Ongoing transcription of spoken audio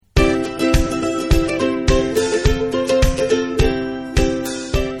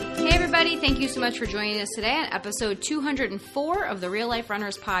so much for joining us today on episode 204 of the Real Life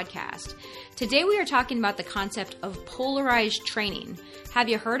Runners podcast. Today we are talking about the concept of polarized training. Have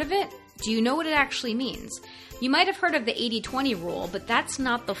you heard of it? Do you know what it actually means? You might have heard of the 80-20 rule, but that's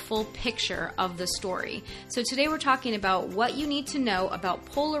not the full picture of the story. So today we're talking about what you need to know about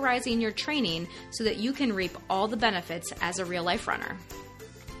polarizing your training so that you can reap all the benefits as a real life runner.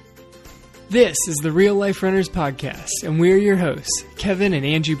 This is the Real Life Runners podcast, and we're your hosts, Kevin and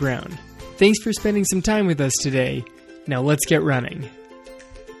Angie Brown. Thanks for spending some time with us today. Now let's get running.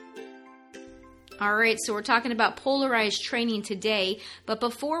 All right, so we're talking about polarized training today, but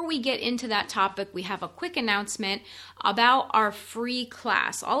before we get into that topic, we have a quick announcement about our free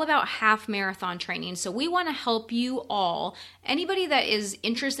class, all about half marathon training. So we want to help you all, anybody that is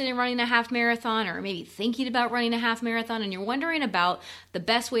interested in running a half marathon or maybe thinking about running a half marathon and you're wondering about the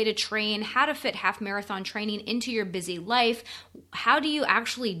best way to train, how to fit half marathon training into your busy life, how do you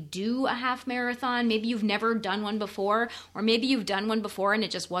actually do a half marathon? Maybe you've never done one before, or maybe you've done one before and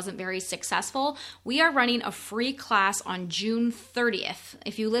it just wasn't very successful. We are running a free class on June 30th.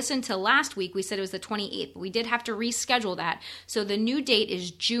 If you listened to last week, we said it was the 28th, but we did have to reschedule that. So the new date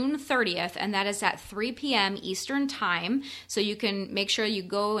is June 30th, and that is at 3 p.m. Eastern Time. So you can make sure you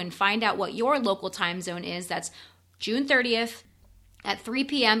go and find out what your local time zone is. That's June 30th. At 3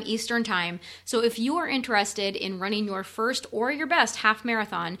 p.m. Eastern Time. So if you are interested in running your first or your best half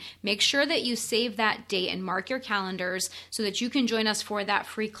marathon, make sure that you save that date and mark your calendars so that you can join us for that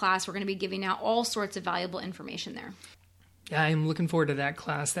free class. We're going to be giving out all sorts of valuable information there. Yeah, I'm looking forward to that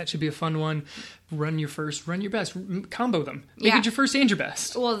class. That should be a fun one. Run your first, run your best. Combo them. Make it your first and your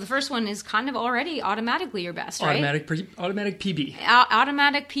best. Well, the first one is kind of already automatically your best, right? Automatic PB.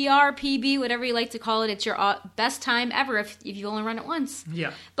 Automatic PR, PB, whatever you like to call it. It's your best time ever if you only run it once.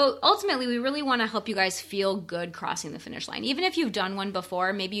 Yeah. But ultimately, we really want to help you guys feel good crossing the finish line. Even if you've done one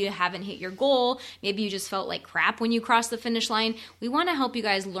before, maybe you haven't hit your goal, maybe you just felt like crap when you crossed the finish line, we want to help you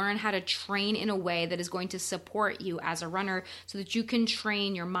guys learn how to train in a way that is going to support you as a runner so that you can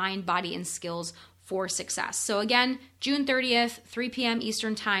train your mind, body, and skills for success. So again, June 30th, 3 p.m.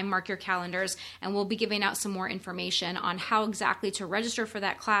 Eastern Time, mark your calendars, and we'll be giving out some more information on how exactly to register for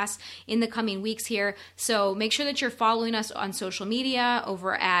that class in the coming weeks here. So make sure that you're following us on social media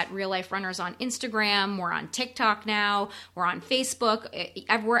over at Real Life Runners on Instagram. We're on TikTok now. We're on Facebook.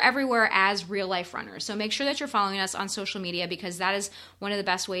 We're everywhere as Real Life Runners. So make sure that you're following us on social media because that is one of the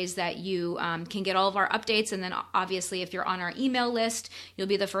best ways that you can get all of our updates. And then obviously if you're on our email list, you'll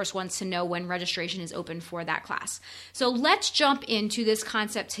be the first ones to know when registration is open for that class. So let's jump into this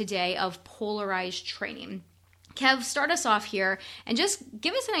concept today of polarized training. Kev, start us off here and just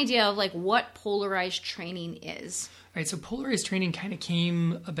give us an idea of like what polarized training is. All right, so polarized training kind of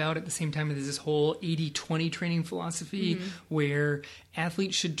came about at the same time as this whole 80-20 training philosophy where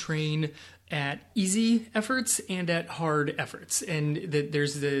athletes should train at easy efforts and at hard efforts. And that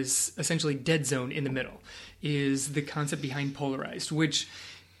there's this essentially dead zone in the middle is the concept behind polarized, which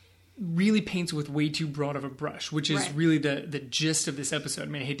really paints with way too broad of a brush, which is really the gist of this episode. I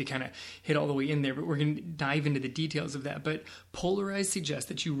mean, I hate to kind of hit all the way in there, but we're going to dive into the details of that. But polarized suggests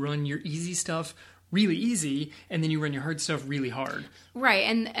that you run your easy stuff really easy, and then you run your hard stuff really hard. Right,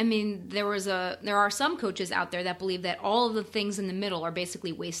 and I mean, there are some coaches out there that believe that all of the things in the middle are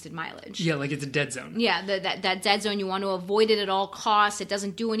basically wasted mileage. Yeah, like it's a dead zone. Yeah, that dead zone, you want to avoid it at all costs. It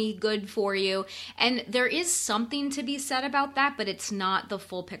doesn't do any good for you. And there is something to be said about that, but it's not the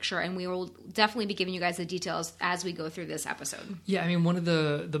full picture, and we will definitely be giving you guys the details as we go through this episode. Yeah, I mean, one of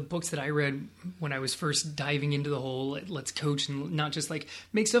the books that I read when I was first diving into the whole let's coach and not just like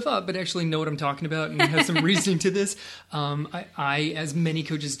make stuff up, but actually know what I'm talking about and have some reasoning to this. I, as many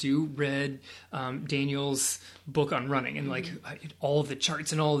coaches do, read Daniel's book on running and like all of the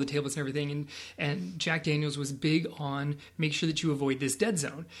charts and all of the tables and everything. And Jack Daniels was big on make sure that you avoid this dead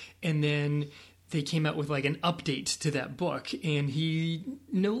zone. And then they came out with like an update to that book, and he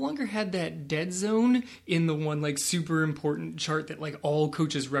no longer had that dead zone in the one like super important chart that like all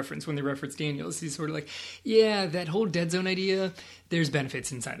coaches reference when they reference Daniels. He's sort of like, yeah, that whole dead zone idea, there's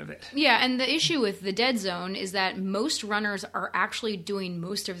benefits inside of it. Yeah, and the issue with the dead zone is that most runners are actually doing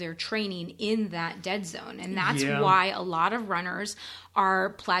most of their training in that dead zone. And that's why a lot of runners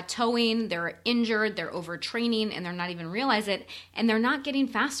are plateauing, they're injured, they're overtraining, and they're not even realize it, and they're not getting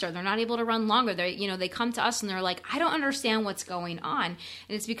faster. They're not able to run longer. They come to us and they're like, I don't understand what's going on. And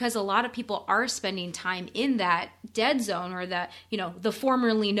it's because a lot of people are spending time in that dead zone, or the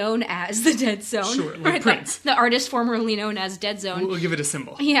formerly known as the dead zone. Sure, like Prince. The artist formerly known as Dead Zone. We'll give it a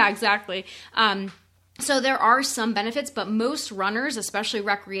symbol. Yeah, exactly. So there are some benefits, but most runners, especially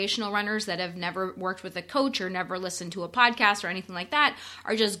recreational runners that have never worked with a coach or never listened to a podcast or anything like that,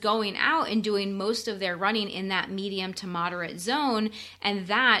 are just going out and doing most of their running in that medium to moderate zone. And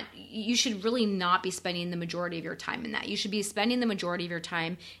that you should really not be spending the majority of your time in that. You should be spending the majority of your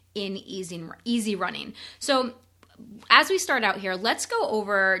time in easy running. So as we start out here, let's go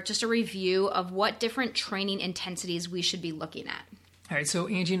over just a review of what different training intensities we should be looking at. All right, so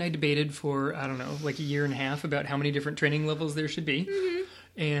Angie and I debated for, I don't know, like a year and a half about how many different training levels there should be. Mm-hmm.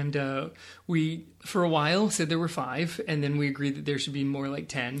 And we, for a while, said there were 5, and then we agreed that there should be more like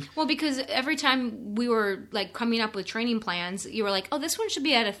 10. Well, because every time we were like coming up with training plans, you were like, oh, this one should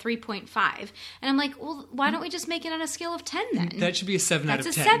be at a 3.5. And I'm like, well, why don't we just make it on a scale of 10 then? That should be a 7 out of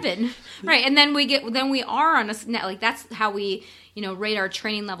 10. That's a 7. Right, and then we are on a, like that's how we, rate our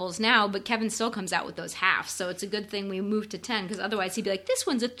training levels now, but Kevin still comes out with those halves. So it's a good thing we moved to 10, because otherwise he'd be like, this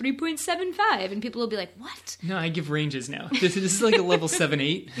one's a 3.75. And people will be like, what? No, I give ranges now. This is like a level 7,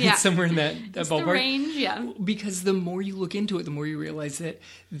 8. Yeah. It's somewhere in that ballpark. The range, yeah. Because the more you look into it, the more you realize that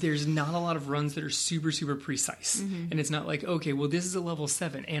there's not a lot of runs that are super, super precise. Mm-hmm. And it's not like, okay, well, this is a level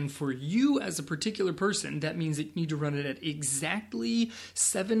 7. And for you as a particular person, that means that you need to run it at exactly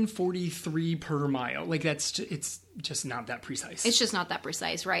 7:43 per mile. Like it's just not that precise. It's just not that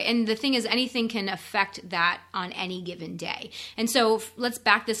precise, right? And the thing is, anything can affect that on any given day. And so let's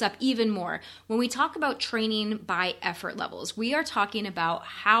back this up even more. When we talk about training by effort levels, we are talking about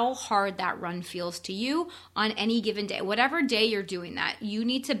how hard that run feels to you on any given day. Whatever day you're doing that, you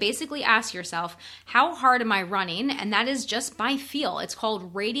need to basically ask yourself, how hard am I running? And that is just by feel. It's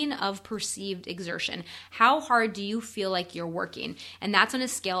called rating of perceived exertion. How hard do you feel like you're working? And that's on a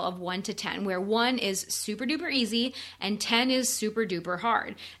scale of 1 to 10, where 1 is super duper easy and 10 is super duper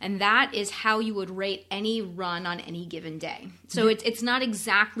hard. And that is how you would rate any run on any given day. So it's not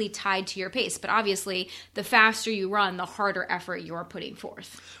exactly tied to your pace, but obviously the faster you run, the harder effort you're putting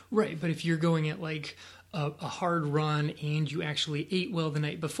forth. Right, but if you're going at like a hard run and you actually ate well the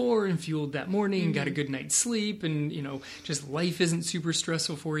night before and fueled that morning, mm-hmm. got a good night's sleep, and just life isn't super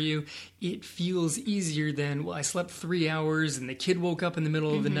stressful for you, it feels easier than, well, I slept 3 hours and the kid woke up in the middle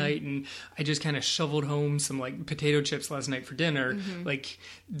mm-hmm. of the night and I just kind of shoveled home some like potato chips last night for dinner. Mm-hmm. Like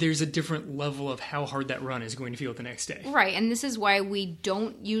there's a different level of how hard that run is going to feel the next day. Right, and this is why we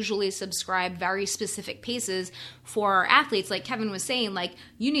don't usually subscribe very specific paces for our athletes. Like Kevin was saying, like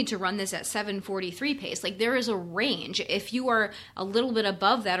you need to run this at 7:43 pace. Like there is a range. If you are a little bit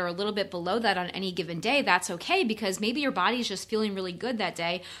above that or a little bit below that on any given day, that's okay, because maybe your body's just feeling really good that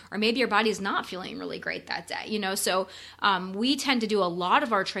day, or maybe your body's not feeling really great that day, So we tend to do a lot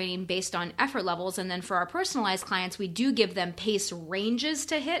of our training based on effort levels. And then for our personalized clients, we do give them pace ranges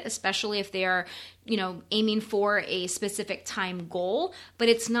to hit, especially if they are aiming for a specific time goal. But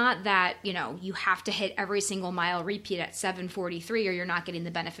it's not that, you have to hit every single mile repeat at 7:43 or you're not getting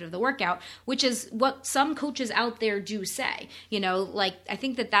the benefit of the workout, which is what some coaches out there do say. I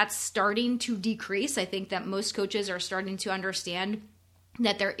think that that's starting to decrease. I think that most coaches are starting to understand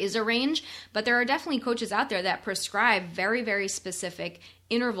that there is a range, but there are definitely coaches out there that prescribe very, very specific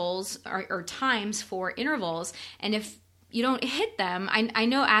intervals or times for intervals. And if you don't hit them, I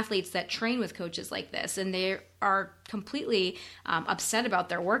know athletes that train with coaches like this, and they are completely upset about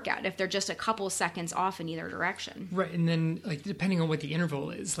their workout if they're just a couple seconds off in either direction. Right, and then depending on what the interval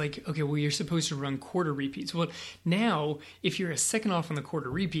is, okay, well, you're supposed to run quarter repeats. Well, now if you're a second off on the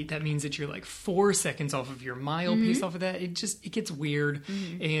quarter repeat, that means that you're 4 seconds off of your mile mm-hmm. pace off of that. It gets weird,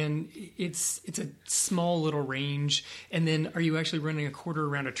 mm-hmm. and it's a small little range. And then are you actually running a quarter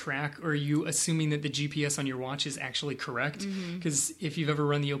around a track, or are you assuming that the GPS on your watch is actually correct? Because if you've ever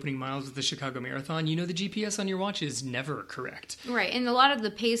run the opening miles of the Chicago Marathon, the GPS on your watch is never correct. Right, and a lot of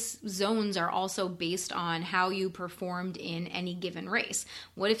the pace zones are also based on how you performed in any given race.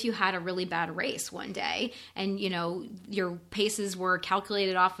 What if you had a really bad race one day and, your paces were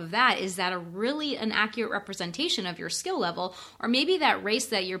calculated off of that? Is that an accurate representation of your skill level? Or maybe that race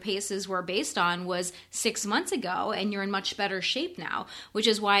that your paces were based on was 6 months ago and you're in much better shape now, which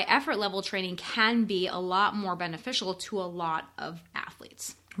is why effort level training can be a lot more beneficial to a lot of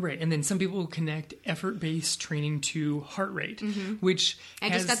athletes. Right, and then some people connect effort-based training to heart rate, mm-hmm. which I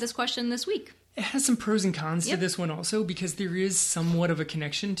just got this question this week. It has some pros and cons to this one also, because there is somewhat of a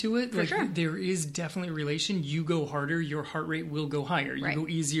connection to it. For sure. There is definitely a relation. You go harder, your heart rate will go higher. You go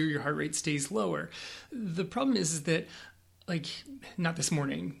easier, your heart rate stays lower. The problem is that, not this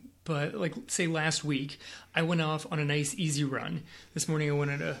morning, but say last week, I went off on a nice easy run. This morning I went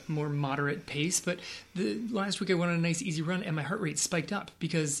at a more moderate pace, but last week I went on a nice easy run and my heart rate spiked up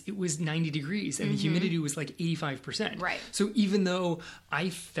because it was 90 degrees and mm-hmm. the humidity was 85%. Right. So even though I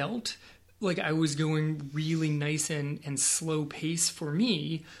felt like I was going really nice and slow pace for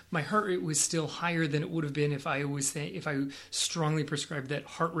me, my heart rate was still higher than it would have been if I strongly prescribed that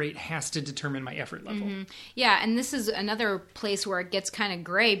heart rate has to determine my effort level. Yeah, and this is another place where it gets kind of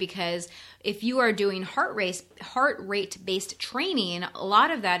gray, because if you are doing heart rate based training, a lot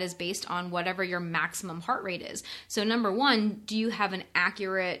of that is based on whatever your maximum heart rate is. So number one, do you have an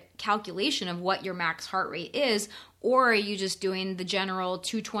accurate calculation of what your max heart rate is? Or are you just doing the general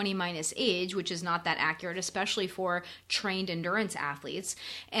 220 minus age, which is not that accurate, especially for trained endurance athletes?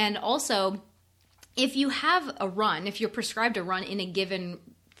 And also, if you have a run, if you're prescribed a run in a given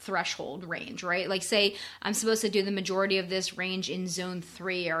threshold range, right? Like say I'm supposed to do the majority of this range in zone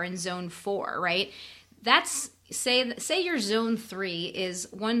 3 or in zone 4, right? That's say your zone 3 is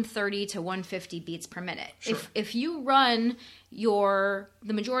 130 to 150 beats per minute. Sure. If you run the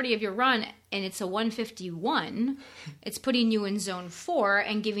majority of your run and it's a 151, it's putting you in zone 4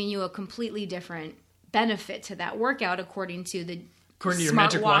 and giving you a completely different benefit to that workout according to your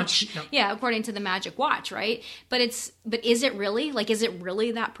magic watch. Yep. Yeah, according to the magic watch, right? But is it really? Like, is it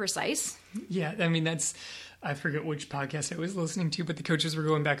really that precise? Yeah, I mean, I forget which podcast I was listening to, but the coaches were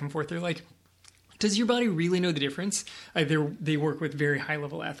going back and forth. They're like, does your body really know the difference? They work with very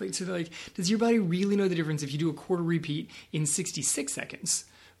high-level athletes. So they're like, does your body really know the difference if you do a quarter repeat in 66 seconds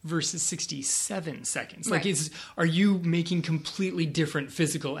versus 67 seconds? Right. Like, are you making completely different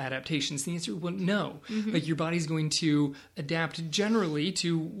physical adaptations? The answer, well, no. Like, your body's going to adapt generally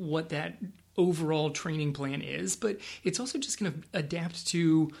to what that overall training plan is, but it's also just going to adapt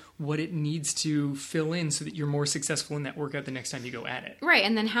to what it needs to fill in so that you're more successful in that workout the next time you go at it. Right.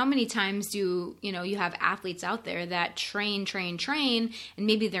 And then how many times do you have athletes out there that train, and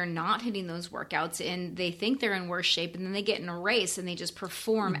maybe they're not hitting those workouts and they think they're in worse shape, and then they get in a race and they just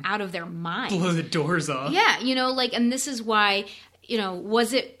perform out of their mind. Blow the doors off. Yeah. And this is why,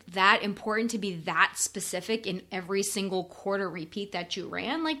 was it that important to be that specific in every single quarter repeat that you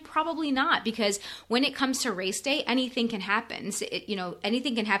ran? Like, probably not, because when it comes to race day, anything can happen. So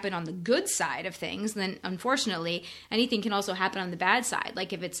anything can happen on the good side of things. Then, unfortunately, anything can also happen on the bad side.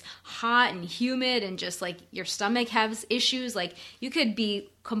 Like, if it's hot and humid and just like your stomach has issues, like you could be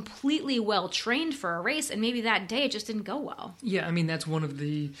completely well trained for a race and maybe that day it just didn't go well. Yeah, I mean, that's one of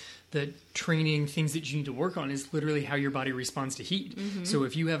the training things that you need to work on is literally how your body responds to heat. So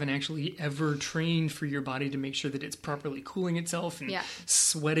if you haven't actually ever trained for your body to make sure that it's properly cooling itself and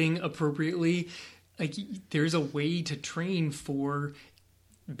sweating appropriately, like, there's a way to train for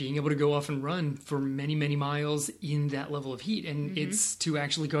being able to go off and run for many, many miles in that level of heat. And it's to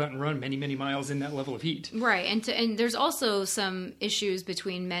actually go out and run many, many miles in that level of heat. Right. And there's also some issues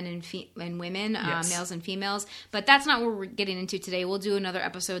between men and women, Yes. males and females, but that's not what we're getting into today. We'll do another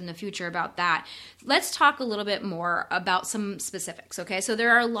episode in the future about that. Let's talk a little bit more about some specifics. Okay. So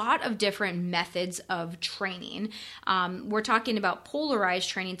there are a lot of different methods of training. We're talking about polarized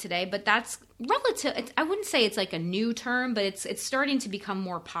training today, but that's relative. I wouldn't say it's like a new term, but it's starting to become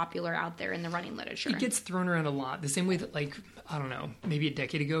more popular out there in the running literature. It gets thrown around a lot. The same way that, like, I don't know, maybe a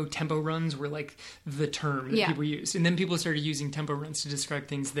decade ago, tempo runs were like the term that people used. And then people started using tempo runs to describe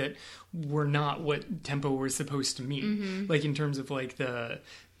things that were not what tempo was supposed to mean. Like, in terms of like the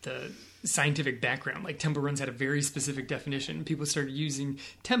scientific background, like tempo runs had a very specific definition. People started using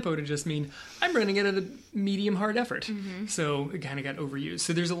tempo to just mean I'm running it at a medium hard effort. So it kind of got overused.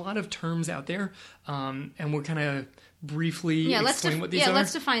 So there's a lot of terms out there, and we're kind of briefly explain what these are.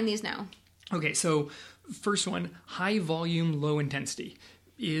 Let's define these now. Okay, so first one, high volume, low intensity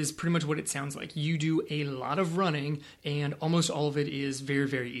is pretty much what it sounds like. You do a lot of running, and almost all of it is very,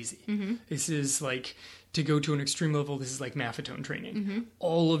 very easy. This is like, to go to an extreme level, this is like Maffetone training.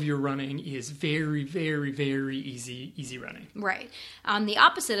 All of your running is very, very, very easy running. Right. On the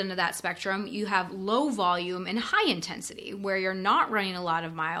opposite end of that spectrum, you have low volume and high intensity, where you're not running a lot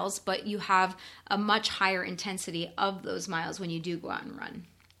of miles, but you have a much higher intensity of those miles when you do go out and run.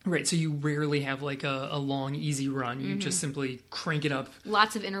 Right, so you rarely have like a long, easy run. You just simply crank it up.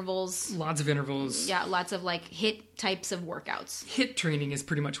 Lots of intervals. Yeah, lots of like HIIT types of workouts. HIIT training is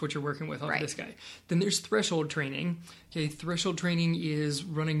pretty much what you're working with on this guy. Then there's threshold training. Okay, threshold training is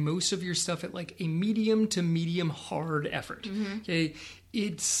running most of your stuff at like a medium to medium hard effort. Okay,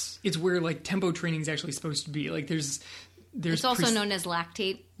 it's where like tempo training is actually supposed to be. Like there's it's also known as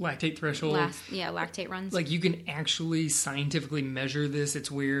lactate threshold. Lactate runs. Like, you can actually scientifically measure this.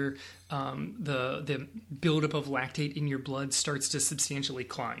 It's where the buildup of lactate in your blood starts to substantially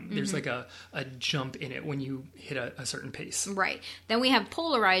climb. There's like a jump in it when you hit a certain pace. Right. Then we have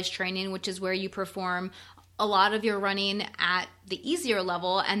polarized training, which is where you perform a lot of your running at the easier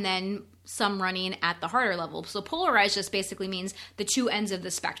level and then some running at the harder level. So polarized just basically means the two ends of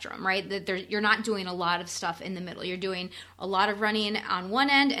the spectrum, right? That you're not doing a lot of stuff in the middle. You're doing a lot of running on one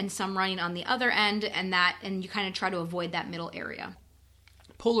end and some running on the other end, and you kind of try to avoid that middle area.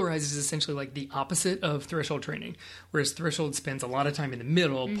 Polarized is essentially like the opposite of threshold training, whereas threshold spends a lot of time in the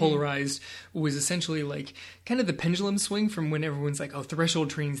middle. Polarized was essentially like kind of the pendulum swing from when everyone's like, oh,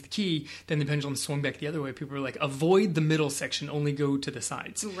 threshold training's the key. Then the pendulum swung back the other way. People were like, avoid the middle section, only go to the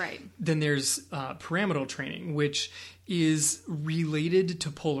sides. Right. Then there's pyramidal training, which is related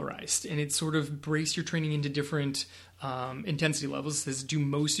to polarized, and it sort of breaks your training into different intensity levels. It says do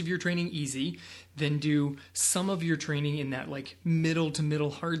most of your training easy, then do some of your training in that like middle to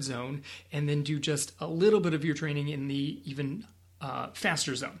middle hard zone, and then do just a little bit of your training in the even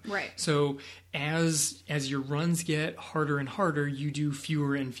faster zone. Right. So as your runs get harder and harder, you do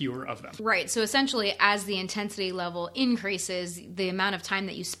fewer and fewer of them. Right. So essentially, as the intensity level increases, the amount of time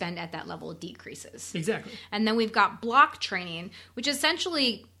that you spend at that level decreases. Exactly. And then we've got block training, which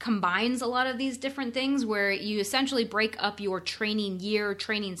essentially combines a lot of these different things, where you essentially break up your training year,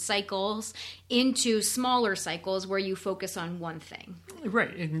 training cycles into smaller cycles where you focus on one thing.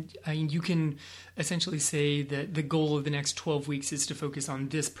 Right. And I mean, you can essentially say that the goal of the next 12 weeks is to focus on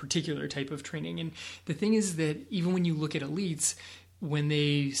this particular type of training. And the thing is that even when you look at elites, when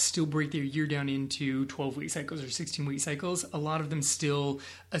they still break their year down into 12-week cycles or 16-week cycles, a lot of them still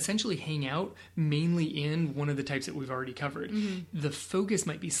essentially hang out mainly in one of the types that we've already covered. The focus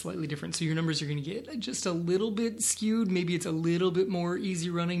might be slightly different, so your numbers are going to get just a little bit skewed. Maybe it's a little bit more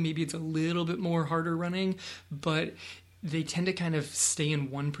easy running, maybe it's a little bit more harder running, but they tend to kind of stay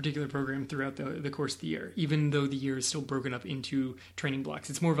in one particular program throughout the course of the year, even though the year is still broken up into training blocks.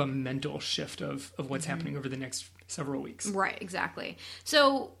 It's more of a mental shift of what's happening over the next several weeks. Right, exactly.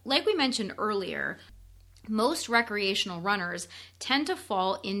 So, like we mentioned earlier, most recreational runners tend to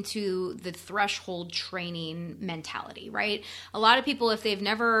fall into the threshold training mentality, right? A lot of people, if they've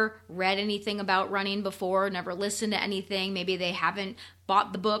never read anything about running before, never listened to anything, maybe they haven't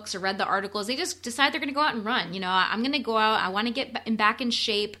bought the books or read the articles, they just decide they're going to go out and run. You know, I'm going to go out, I want to get back in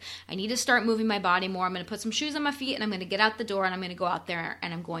shape, I need to start moving my body more, I'm going to put some shoes on my feet and I'm going to get out the door and I'm going to go out there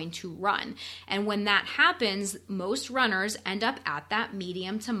and I'm going to run. And when that happens, most runners end up at that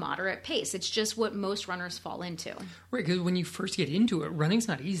medium to moderate pace. It's just what most runners fall into. Right, because when you first get into it, running's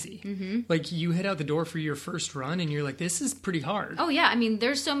not easy. Like, you head out the door for your first run and you're like, this is pretty hard. Oh yeah, I mean,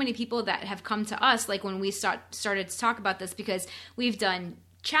 there's so many people that have come to us, like when we started to talk about this, because we've done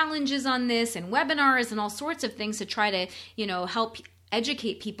challenges on this and webinars and all sorts of things to try to, you know, help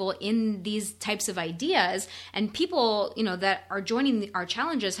educate people in these types of ideas. And people, you know, that are joining our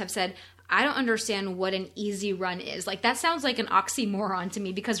challenges have said, I don't understand what an easy run is. Like, that sounds like an oxymoron to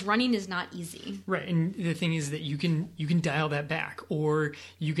me, because running is not easy. Right, and the thing is that you can dial that back, or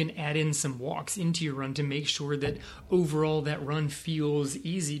you can add in some walks into your run to make sure that overall that run feels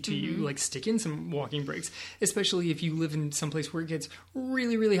easy to you. Like, stick in some walking breaks, especially if you live in some place where it gets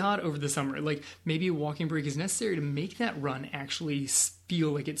really, really hot over the summer. Like, maybe a walking break is necessary to make that run actually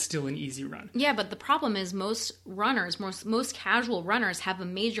feel like it's still an easy run. Yeah, but the problem is most runners, most casual runners have a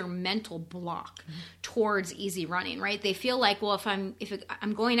major mental block towards easy running, right? They feel like, well, if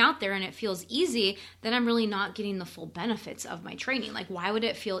I'm going out there and it feels easy, then I'm really not getting the full benefits of my training. Like, why would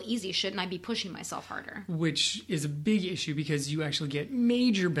it feel easy? Shouldn't I be pushing myself harder? Which is a big issue, because you actually get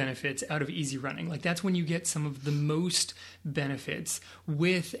major benefits out of easy running. Like, that's when you get some of the most benefits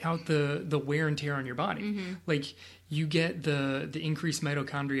without the wear and tear on your body. Like, you get the increased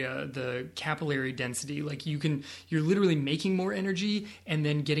mitochondria, the capillary density. Like, you're literally making more energy and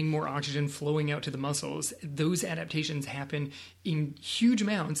then getting more oxygen flowing out to the muscles. Those adaptations happen in huge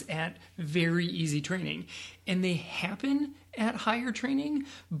amounts at very easy training. And they happen at higher training,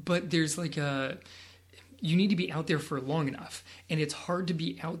 but there's like you need to be out there for long enough. And it's hard to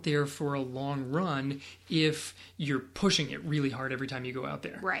be out there for a long run if you're pushing it really hard every time you go out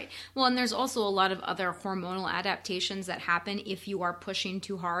there. Right. Well, and there's also a lot of other hormonal adaptations that happen if you are pushing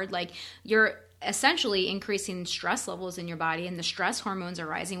too hard. Like, you're essentially increasing stress levels in your body, and the stress hormones are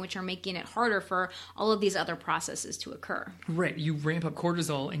rising, which are making it harder for all of these other processes to occur. Right. You ramp up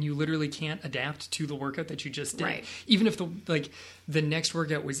cortisol and you literally can't adapt to the workout that you just did. Right. Even if the next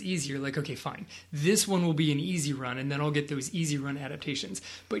workout was easier, like, okay, fine, this one will be an easy run and then I'll get those easy run adaptations.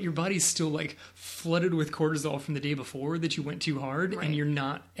 But your body's still like flooded with cortisol from the day before that you went too hard, and you're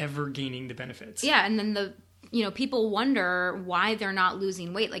not ever gaining the benefits. Yeah, and then the people wonder why they're not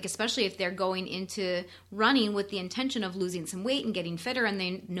losing weight, like especially if they're going into running with the intention of losing some weight and getting fitter, and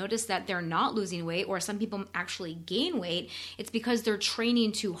they notice that they're not losing weight, or some people actually gain weight. It's because they're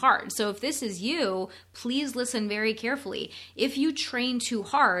training too hard. So if this is you, please listen very carefully. If you train too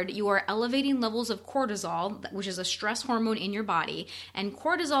hard, you are elevating levels of cortisol, which is a stress hormone in your body, and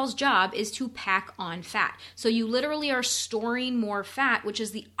cortisol's job is to pack on fat. So you literally are storing more fat, which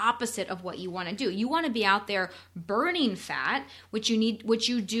is the opposite of what you want to do. You want to be out there burning fat, which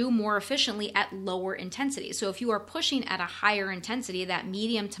you do more efficiently at lower intensity. So if you are pushing at a higher intensity, that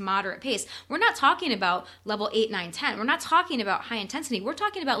medium to moderate pace, we're not talking about level 8, 9, 10. We're not talking about high intensity. We're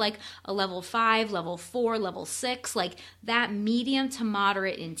talking about like a level 5, level 4, level 6, like that medium to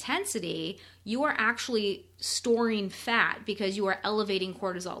moderate intensity. You are actually storing fat because you are elevating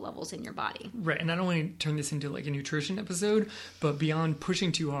cortisol levels in your body. Right. And I don't want to turn this into like a nutrition episode, but beyond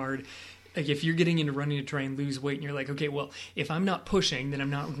pushing too hard, like if you're getting into running to try and lose weight and you're like, okay, well, if I'm not pushing, then I'm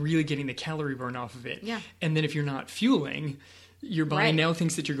not really getting the calorie burn off of it. Yeah. And then if you're not fueling, your body now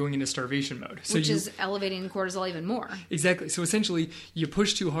thinks that you're going into starvation mode. So which is elevating cortisol even more. Exactly. So essentially, you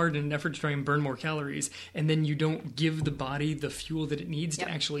push too hard in an effort to try and burn more calories, and then you don't give the body the fuel that it needs to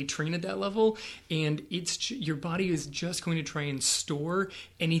actually train at that level, and your body is just going to try and store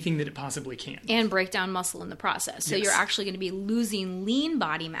anything that it possibly can. And break down muscle in the process. So you're actually going to be losing lean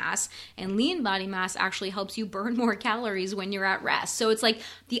body mass, and lean body mass actually helps you burn more calories when you're at rest. So it's like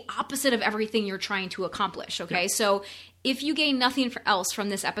the opposite of everything you're trying to accomplish, okay? So if you gain nothing else from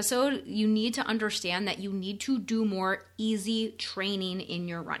this episode, you need to understand that you need to do more easy training in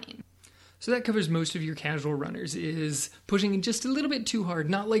your running. So that covers most of your casual runners, is pushing just a little bit too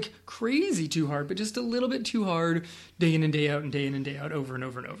hard, not like crazy too hard, but just a little bit too hard day in and day out and day in and day out, over and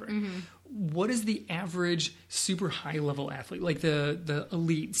over and over. Mm-hmm. What is the average super high level athlete, like the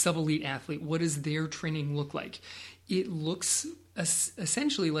elite, sub-elite athlete, what does their training look like? It looks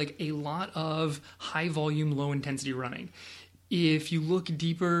essentially like a lot of high volume, low intensity running. If you look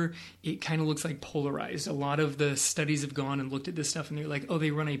deeper, it kind of looks like polarized. A lot of the studies have gone and looked at this stuff, and they're like, oh,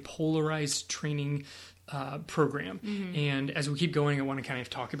 they run a polarized training program. Mm-hmm. And as we keep going, I want to kind of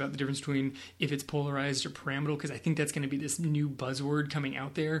talk about the difference between if it's polarized or pyramidal, because I think that's going to be this new buzzword coming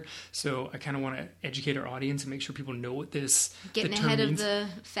out there. So I kind of want to educate our audience and make sure people know what this Getting ahead means. Of the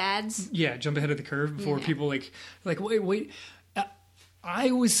fads. Yeah, jump ahead of the curve before people like wait.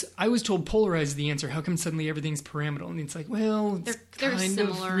 I was told polarized is the answer. How come suddenly everything's pyramidal? And it's like, well, it's they're kind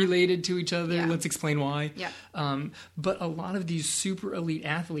similar. Of related to each other. Yeah. Let's explain why. Yeah. But a lot of these super elite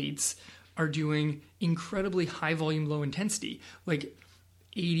athletes are doing incredibly high volume, low intensity, like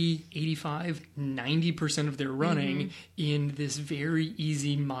 80, 85, 90% of their running in this very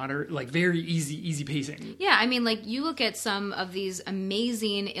easy, moderate, like very easy pacing. Yeah, I mean, like you look at some of these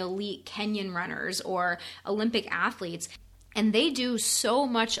amazing elite Kenyan runners or Olympic athletes, and they do so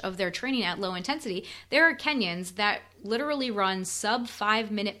much of their training at low intensity. There are Kenyans that literally run sub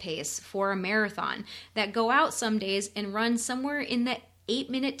 5-minute pace for a marathon that go out some days and run somewhere in the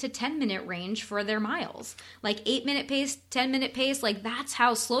 8-minute to 10-minute range for their miles. Like 8-minute pace, 10-minute pace, like that's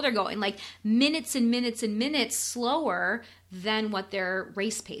how slow they're going. Like minutes and minutes and minutes slower than what their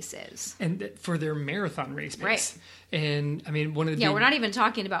race pace is. And for their marathon race pace. Right. And I mean, one of the we're not even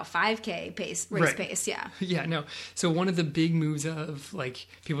talking about 5K race pace. Yeah. Yeah, no. So one of the big moves of like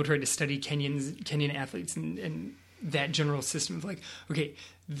people tried to study Kenyan athletes and that general system of like, okay,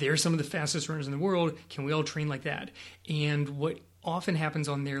 they're some of the fastest runners in the world. Can we all train like that? And what often happens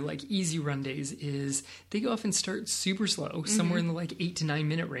on their like easy run days is they go off and start super slow, somewhere in the like 8 to 9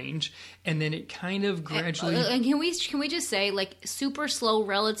 minute range, and then it kind of gradually. And can we just say like super slow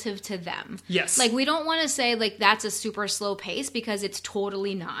relative to them? Yes. Like we don't want to say like that's a super slow pace because it's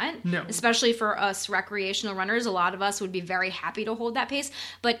totally not. No. Especially for us recreational runners, a lot of us would be very happy to hold that pace.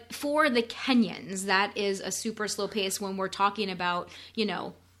 But for the Kenyans, that is a super slow pace when we're talking about,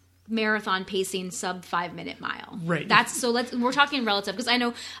 marathon pacing sub 5-minute mile. Right. We're talking relative, because I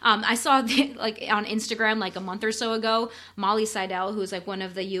know I saw like on Instagram like a month or so ago, Molly Seidel, who's like one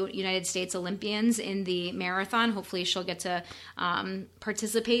of the United States Olympians in the marathon. Hopefully she'll get to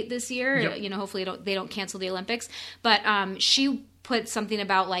participate this year. Yep. Hopefully they don't cancel the Olympics. But she put something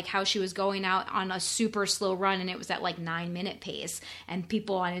about like how she was going out on a super slow run and it was at like 9-minute pace, and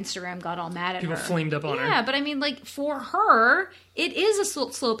people on Instagram got all mad at her. People flamed up on her. Yeah, but I mean, like for her, it is a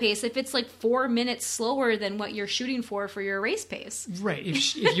slow pace if it's like 4 minutes slower than what you're shooting for your race pace. Right.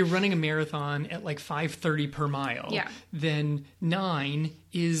 If you're running a marathon at like 5:30 per mile, then 9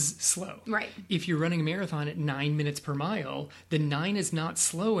 is slow. Right. If you're running a marathon at 9 minutes per mile, then 9 is not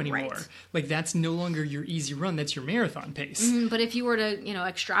slow anymore. Right. Like that's no longer your easy run. That's your marathon pace. But if you were to,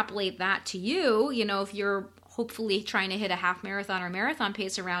 extrapolate that to you, if you're hopefully trying to hit a half marathon or marathon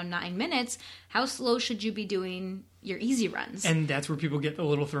pace around 9 minutes, how slow should you be doing your easy runs? And that's where people get a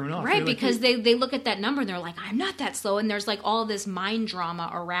little thrown off. Right, because they look at that number and they're like, I'm not that slow. And there's like all this mind drama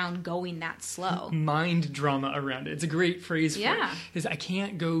around going that slow. Mind drama around it. It's a great phrase for it. Yeah. Is I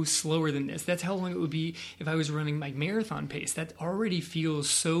can't go slower than this. That's how long it would be if I was running my marathon pace. That already feels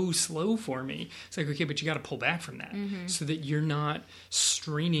so slow for me. It's like, okay, but you got to pull back from that so that you're not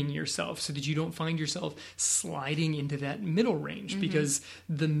straining yourself, so that you don't find yourself sliding into that middle range, because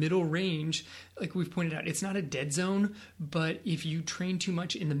the middle range, like we've pointed out, it's not a dead zone, but if you train too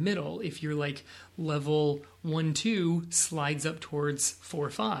much in the middle, if you're like level 1-2 slides up towards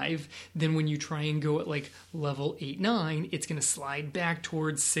 4-5, then when you try and go at like level 8-9, it's going to slide back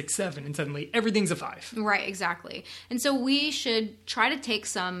towards 6-7, and suddenly everything's a 5. Right, exactly. And so we should try to take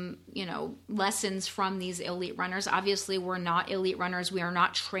some, lessons from these elite runners. Obviously, we're not elite runners. We are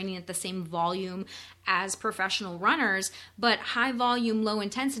not training at the same volume as professional runners, but high volume, low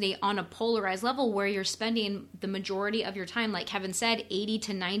intensity on a polarized level where you're spending the majority of your time, like Kevin said, 80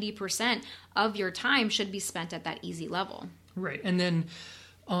 to 90% of your time should be spent at that easy level. Right. And then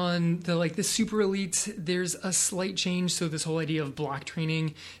on the super elites, there's a slight change. So this whole idea of block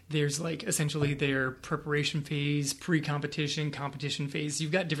training, there's like essentially their preparation phase, pre-competition, competition phase.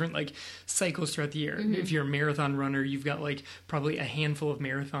 You've got different like cycles throughout the year. If you're a marathon runner, you've got like probably a handful of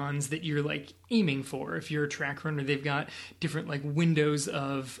marathons that you're like aiming for. If you're a track runner, they've got different like windows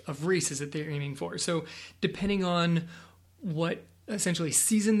of races that they're aiming for. So depending on what essentially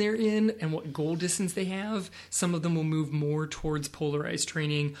season they're in and what goal distance they have, some of them will move more towards polarized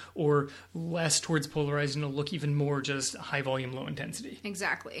training or less towards polarized, and it'll look even more just high volume, low intensity.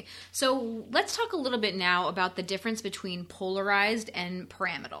 Exactly. So let's talk a little bit now about the difference between polarized and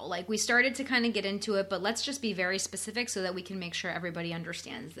pyramidal. Like we started to kind of get into it, but let's just be very specific so that we can make sure everybody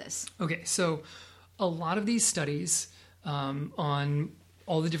understands this. Okay, so a lot of these studies on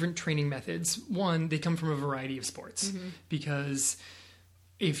all the different training methods, one, they come from a variety of sports, because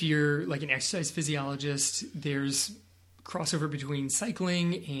if you're like an exercise physiologist, there's crossover between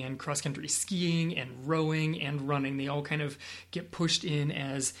cycling and cross-country skiing and rowing and running. They all kind of get pushed in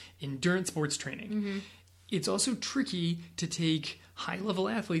as endurance sports training. It's also tricky to take high-level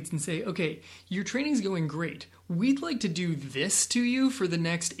athletes and say, okay, your training's going great. We'd like to do this to you for the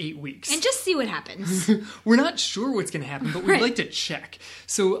next 8 weeks. And just see what happens. We're not sure what's going to happen, but we'd like to check.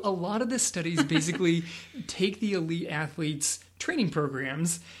 So a lot of the studies basically take the elite athletes' training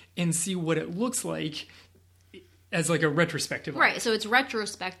programs and see what it looks like as like a retrospective. Right, so it's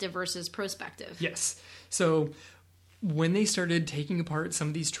retrospective versus prospective. Yes. So when they started taking apart some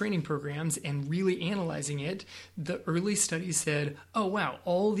of these training programs and really analyzing it, the early studies said, oh, wow,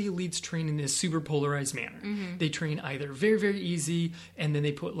 all the elites train in this super polarized manner. They train either very, very easy, and then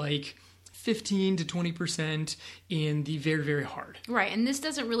they put like 15 to 20% in the very, very hard. Right, and this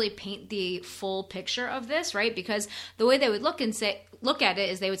doesn't really paint the full picture of this, right? Because the way they would look at it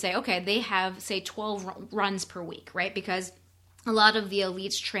is they would say, okay, they have, say, 12 runs per week, right? Because a lot of the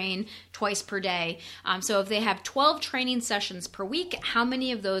elites train twice per day. So if they have 12 training sessions per week, how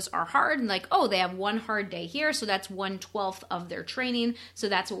many of those are hard? And like, oh, they have one hard day here, so that's 1/12 of their training. So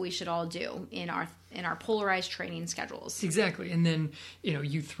that's what we should all do in our polarized training schedules. Exactly. And then,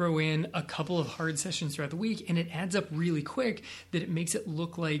 you throw in a couple of hard sessions throughout the week, and it adds up really quick that it makes it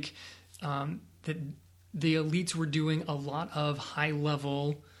look like that the elites were doing a lot of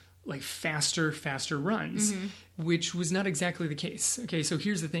high-level, like faster runs, which was not exactly the case. Okay, so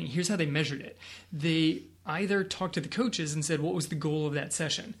here's the thing. Here's how they measured it. They either talked to the coaches and said, what was the goal of that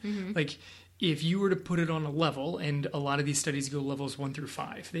session? Like, if you were to put it on a level, and a lot of these studies go levels 1 through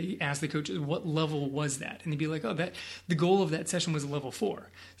 5, they ask the coaches, what level was that? And they'd be like, oh, the goal of that session was level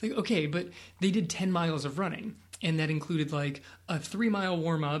 4. It's like, okay, but they did 10 miles of running. And that included like a 3-mile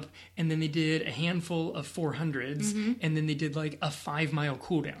warm up, and then they did a handful of 400s, and then they did like a 5-mile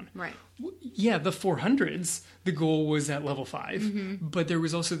cool down. Right. Yeah, the 400s, the goal was at level 5, but there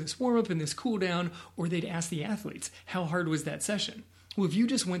was also this warm up and this cool down, or they'd ask the athletes, how hard was that session? Well, if you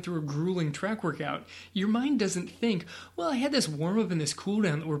just went through a grueling track workout, your mind doesn't think, well, I had this warm-up and this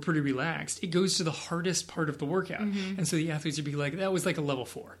cool-down that were pretty relaxed. It goes to the hardest part of the workout. And so the athletes would be like, that was like a level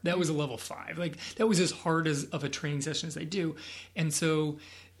 4. That was a level 5. Like, that was as hard of a training session as I do. And so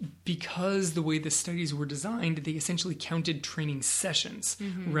because the way the studies were designed, they essentially counted training sessions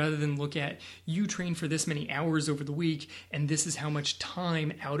rather than look at you train for this many hours over the week and this is how much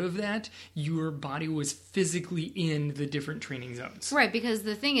time out of that your body was physically in the different training zones. Right, because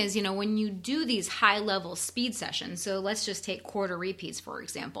the thing is, when you do these high-level speed sessions, so let's just take quarter repeats, for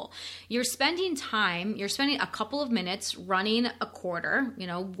example, you're spending a couple of minutes running a quarter,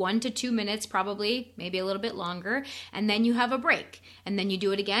 1 to 2 minutes probably, maybe a little bit longer, and then you have a break. And then you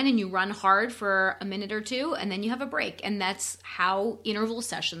do it again and you run hard for a minute or two and then you have a break. And that's how interval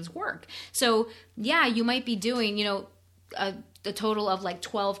sessions work. So yeah, you might be doing, a total of like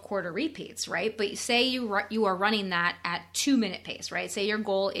 12 quarter repeats, right? But say you are running that at 2-minute pace, right? Say your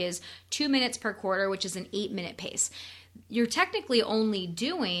goal is 2 minutes per quarter, which is an 8-minute pace. You're technically only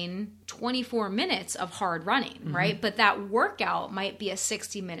doing 24 minutes of hard running, right? But that workout might be a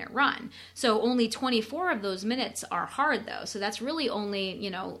 60-minute run. So only 24 of those minutes are hard though. So that's really only,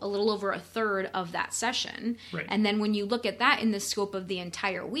 a little over a third of that session. Right. And then when you look at that in the scope of the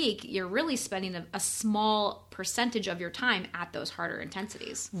entire week, you're really spending a small percentage of your time at those harder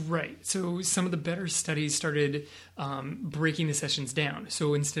intensities. Right. So some of the better studies started breaking the sessions down.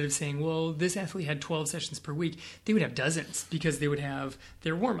 So instead of saying, well, this athlete had 12 sessions per week, they would have dozens because they would have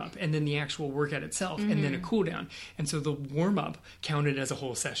their warm-up and then the actual workout itself and then a cool down. And so the warm-up counted as a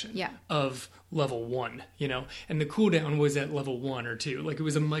whole session of level 1, and the cool down was at level 1 or 2. Like it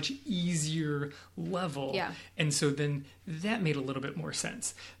was a much easier level. Yeah. And so then that made a little bit more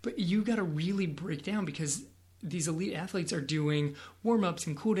sense. But you got to really break down because these elite athletes are doing warm-ups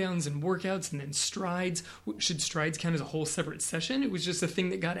and cool-downs and workouts and then strides. Should strides count as a whole separate session? It was just a thing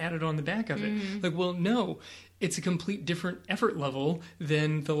that got added on the back of it. Like, well, no, it's a complete different effort level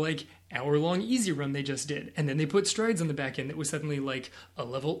than the hour-long easy run they just did. And then they put strides on the back end that was suddenly like a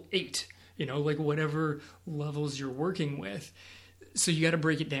level 8, whatever levels you're working with. So you got to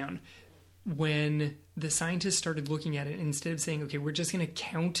break it down. When the scientists started looking at it, instead of saying, okay, we're just going to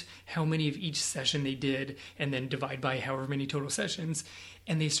count how many of each session they did and then divide by however many total sessions,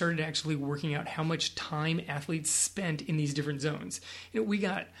 and they started actually working out how much time athletes spent in these different zones. We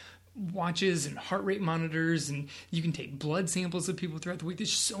got watches and heart rate monitors, and you can take blood samples of people throughout the week.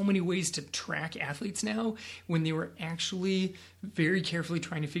 There's so many ways to track athletes now. When they were actually very carefully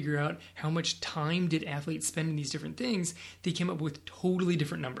trying to figure out how much time did athletes spend in these different things, they came up with totally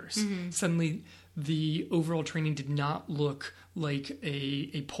different numbers. Suddenly, the overall training did not look like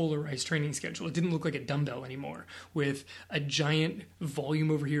a polarized training schedule. It didn't look like a dumbbell anymore with a giant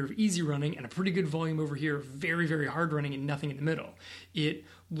volume over here of easy running and a pretty good volume over here of very, very hard running and nothing in the middle. It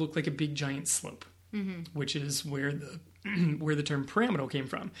looked like a big giant slope, which is where the term pyramidal came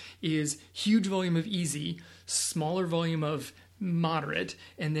from, is huge volume of easy, smaller volume of moderate,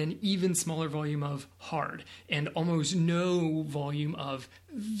 and then even smaller volume of hard, and almost no volume of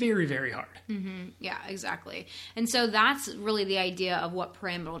very, very hard. Yeah, exactly. And so that's really the idea of what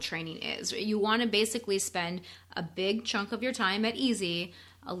pyramidal training is. You want to basically spend a big chunk of your time at easy,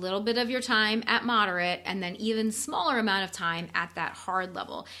 a little bit of your time at moderate, and then even smaller amount of time at that hard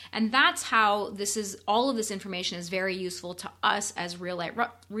level. And that's how all of this information is very useful to us as real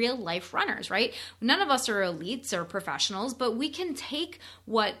life runners, right? None of us are elites or professionals, but we can take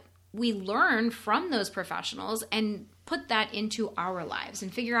what we learn from those professionals and put that into our lives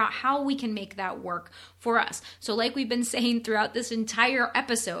and figure out how we can make that work for us. So like we've been saying throughout this entire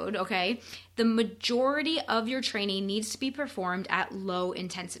episode, okay, the majority of your training needs to be performed at low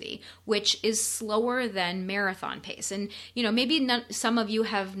intensity, which is slower than marathon pace. And, maybe some of you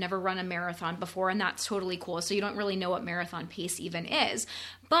have never run a marathon before, and that's totally cool. So you don't really know what marathon pace even is.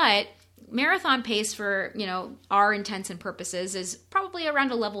 But marathon pace for, our intents and purposes is probably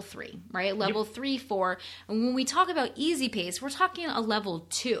around a level 3, right? Level 3, 4. And when we talk about easy pace, we're talking a level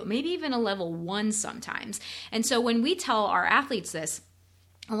 2, maybe even a level 1 sometimes. And so when we tell our athletes this,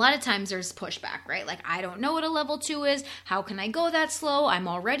 a lot of times there's pushback, right? Like, I don't know what a level 2 is. How can I go that slow? I'm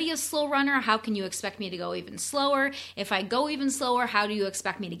already a slow runner. How can you expect me to go even slower? If I go even slower, how do you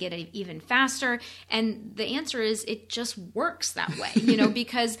expect me to get even faster? And the answer is it just works that way,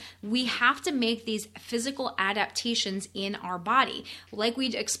 because we have to make these physical adaptations in our body. Like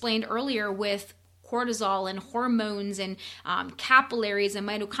we explained earlier with cortisol and hormones and capillaries and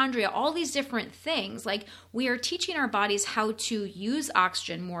mitochondria, all these different things. Like, we are teaching our bodies how to use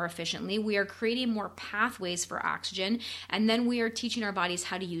oxygen more efficiently. We are creating more pathways for oxygen. And then we are teaching our bodies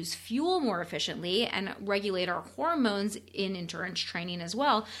how to use fuel more efficiently and regulate our hormones in endurance training as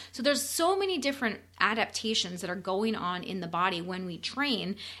well. So there's so many different adaptations that are going on in the body when we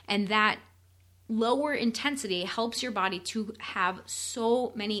train, and that lower intensity helps your body to have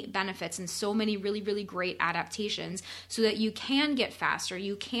so many benefits and so many really, really great adaptations so that you can get faster,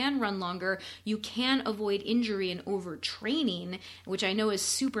 you can run longer, you can avoid injury and overtraining, which I know is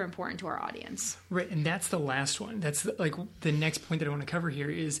super important to our audience. Right, and that's the last one. That's like the next point that I want to cover here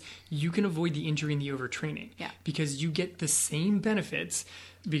is you can avoid the injury and the overtraining. Yeah. Because you get the same benefits,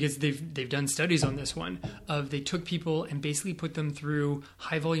 because they've done studies on this one, of they took people and basically put them through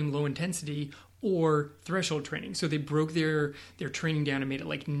high volume, low intensity or threshold training. So they broke their training down and made it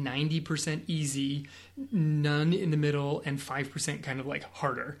like 90% easy, none in the middle, and 5% kind of like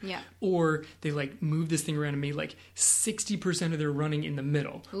harder. Yeah. Or they like moved this thing around and made like 60% of their running in the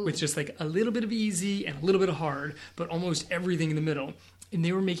middle, with just like a little bit of easy and a little bit of hard, but almost everything in the middle. And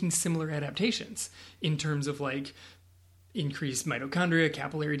they were making similar adaptations in terms of like increased mitochondria,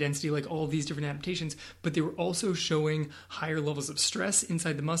 capillary density, like all of these different adaptations, but they were also showing higher levels of stress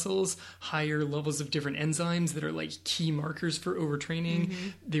inside the muscles, higher levels of different enzymes that are like key markers for overtraining.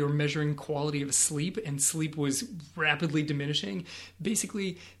 They were measuring quality of sleep, and sleep was rapidly diminishing.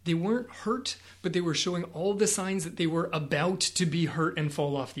 Basically, they weren't hurt, but they were showing all the signs that they were about to be hurt and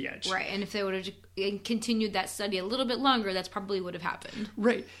fall off the edge. Right, and if they would have continued that study a little bit longer, that's probably would have happened.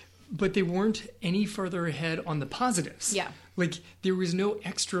 Right. But they weren't any further ahead on the positives. Yeah. Like, there was no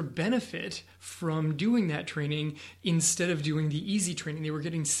extra benefit from doing that training instead of doing the easy training. They were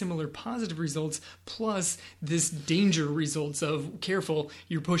getting similar positive results, plus this danger results of, careful,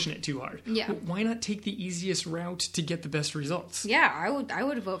 you're pushing it too hard. Yeah. Well, why not take the easiest route to get the best results? Yeah, I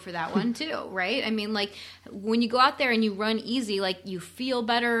would vote for that one too, right? I mean, like, when you go out there and you run easy, like, you feel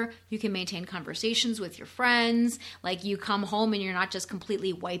better, you can maintain conversations with your friends, like, you come home and you're not just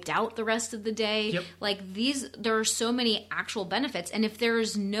completely wiped out the rest of the day. Yep. Like, there are so many actual benefits, and if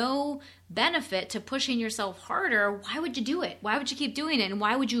there's no benefit to pushing yourself harder, why would you do it? Why would you keep doing it? And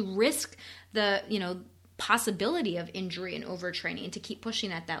why would you risk the, possibility of injury and overtraining to keep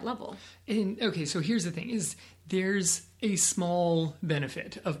pushing at that level? And okay, so here's the thing: is there's a small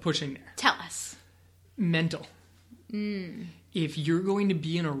benefit of pushing there. Tell us. Mental. If you're going to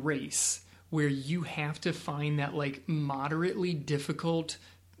be in a race where you have to find that like moderately difficult,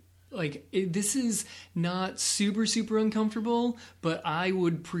 this is not super, super uncomfortable, but I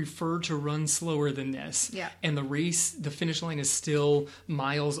would prefer to run slower than this. Yeah. And the finish line is still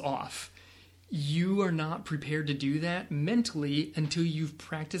miles off. You are not prepared to do that mentally until you've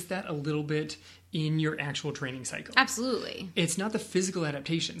practiced that a little bit in your actual training cycle. Absolutely. It's not the physical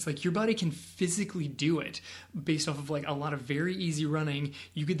adaptations. Like, your body can physically do it based off of like a lot of very easy running.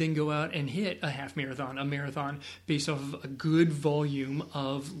 You could then go out and hit a half marathon, a marathon, based off of a good volume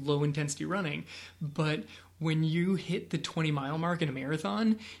of low intensity running. But when you hit the 20-mile mark in a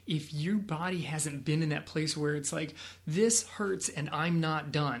marathon, if your body hasn't been in that place where it's like, this hurts and I'm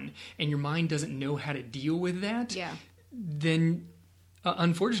not done, and your mind doesn't know how to deal with that, Yeah. then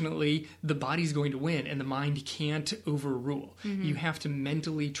unfortunately, the body's going to win and the mind can't overrule. You have to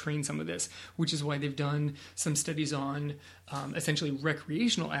mentally train some of this, which is why they've done some studies on essentially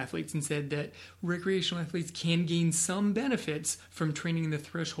recreational athletes and said that recreational athletes can gain some benefits from training the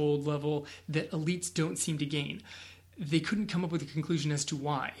threshold level that elites don't seem to gain. They couldn't come up with a conclusion as to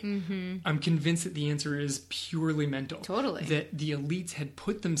why. I'm convinced that the answer is purely mental. Totally. That the elites had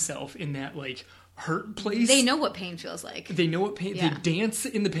put themselves in that like hurt place. They know what pain feels like. They know what pain. Yeah. They dance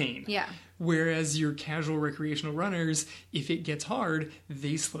in the pain. Yeah. Whereas your casual recreational runners, if it gets hard,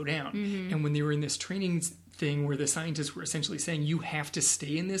 they slow down. And when they were in this training thing where the scientists were essentially saying you have to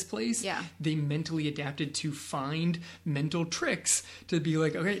stay in this place, Yeah. they mentally adapted to find mental tricks to be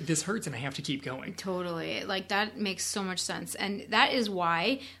like, okay, this hurts and I have to keep going. Totally. Like, that makes so much sense. And that is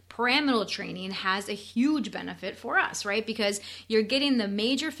why pyramidal training has a huge benefit for us, right? Because you're getting the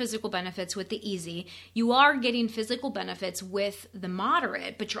major physical benefits with the easy. You are getting physical benefits with the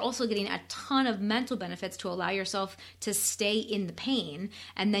moderate, but you're also getting a ton of mental benefits to allow yourself to stay in the pain.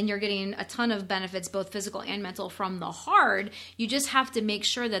 And then you're getting a ton of benefits, both physical and mental, from the hard. You just have to make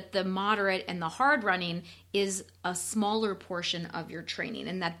sure that the moderate and the hard running is a smaller portion of your training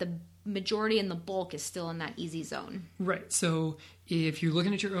and that the majority and the bulk is still in that easy zone. Right. So if you're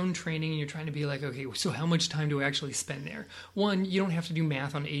looking at your own training and you're trying to be like, okay, so how much time do I actually spend there? One, you don't have to do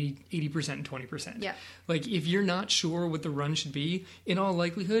math on 80% and 20%. Yeah. Like, if you're not sure what the run should be, in all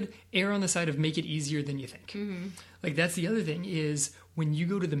likelihood, err on the side of make it easier than you think. Like, that's the other thing is when you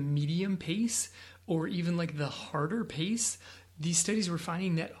go to the medium pace or even like the harder pace, these studies were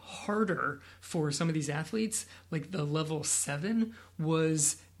finding that harder for some of these athletes, like the level 7,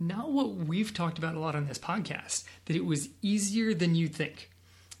 was not what we've talked about a lot on this podcast, that it was easier than you'd think.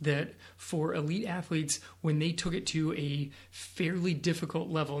 that for elite athletes, when they took it to a fairly difficult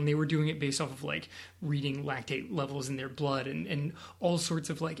level, and they were doing it based off of like reading lactate levels in their blood and all sorts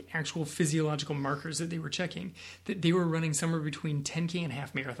of like actual physiological markers that they were checking, that they were running somewhere between 10K and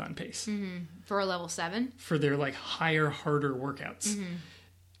half marathon pace. For a level 7? For their like higher, harder workouts.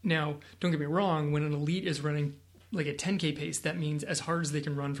 Now, don't get me wrong, when an elite is running like a 10K pace, that means as hard as they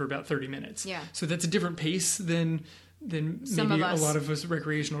can run for about 30 minutes. Yeah. So that's a different pace than Some maybe of us. a lot of us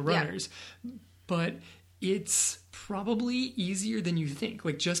recreational runners. Yeah. But it's probably easier than you think.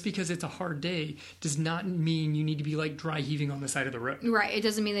 Like, just because it's a hard day does not mean you need to be like dry heaving on the side of the road. Right. It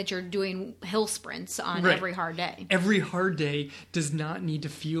doesn't mean that you're doing hill sprints on every hard day. Every hard day does not need to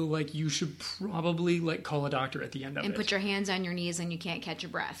feel like you should probably like call a doctor at the end of it. And put your hands on your knees and you can't catch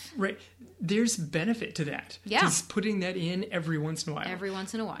your breath. Right. There's benefit to that. Yeah. Just putting that in every once in a while. Every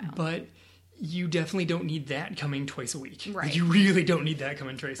once in a while. But you definitely don't need that coming twice a week. Right. Like, you really don't need that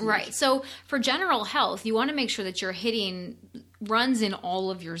coming twice a week. Right. So for general health, you want to make sure that you're hitting runs in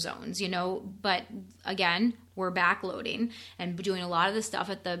all of your zones, you know, but again, we're backloading and doing a lot of the stuff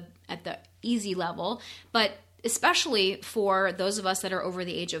at the easy level, but especially for those of us that are over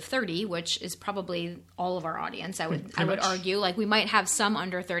the age of 30, which is probably all of our audience, I would argue. Like, we might have some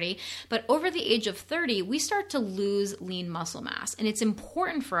under 30, but over the age of 30, we start to lose lean muscle mass. And it's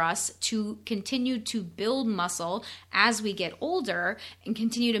important for us to continue to build muscle as we get older and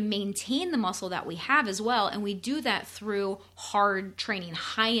continue to maintain the muscle that we have as well. And we do that through hard training,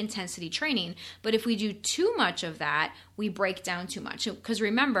 high intensity training. But if we do too much of that, we break down too much. Because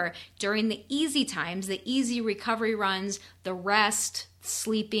remember, during the easy times, the easy recovery runs, the rest,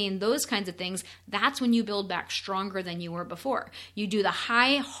 sleeping, those kinds of things, that's when you build back stronger than you were before. You do the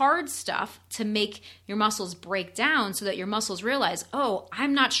high, hard stuff to make your muscles break down so that your muscles realize, oh,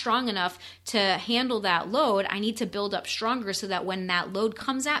 I'm not strong enough to handle that load. I need to build up stronger so that when that load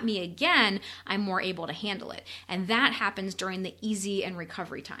comes at me again, I'm more able to handle it. And that happens during the easy and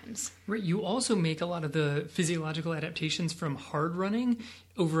recovery times. Right. You also make a lot of the physiological adaptations from hard running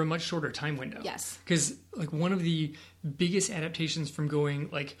over a much shorter time window. Yes. Because like one of the biggest adaptations from going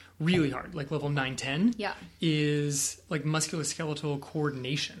like really hard, like level 9, 10, is like musculoskeletal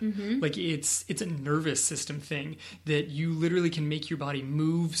coordination. Like it's a nervous system thing that you literally can make your body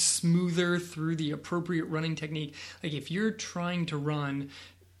move smoother through the appropriate running technique. Like, if you're trying to run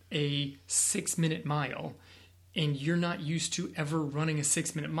a 6-minute mile and you're not used to ever running a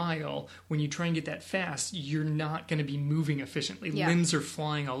 6-minute mile, when you try and get that fast, you're not going to be moving efficiently. Yeah. Limbs are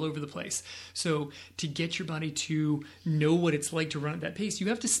flying all over the place. So to get your body to know what it's like to run at that pace, you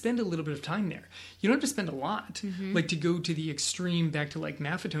have to spend a little bit of time there. You don't have to spend a lot. Like, to go to the extreme, back to like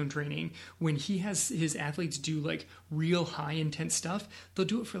Maffetone training, when he has his athletes do like real high intense stuff, they'll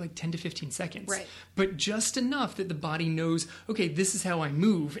do it for like 10 to 15 seconds. Right. But just enough that the body knows, okay, this is how I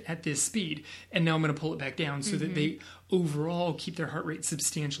move at this speed, and now I'm going to pull it back down so that they overall keep their heart rate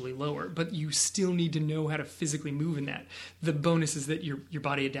substantially lower. But you still need to know how to physically move in that. The bonus is that your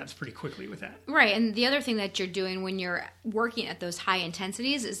body adapts pretty quickly with that. Right. And the other thing that you're doing when you're working at those high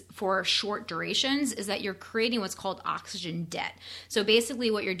intensities is for short durations is that you're creating what's called oxygen debt. So basically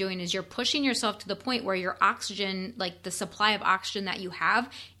what you're doing is you're pushing yourself to the point where your oxygen, like the supply of oxygen that you have,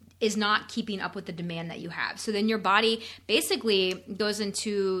 is not keeping up with the demand that you have. So then your body basically goes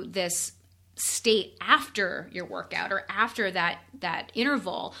into this state after your workout or after that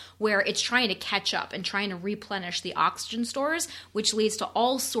interval where it's trying to catch up and trying to replenish the oxygen stores, which leads to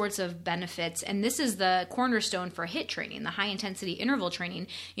all sorts of benefits. And this is the cornerstone for HIIT training, the high intensity interval training.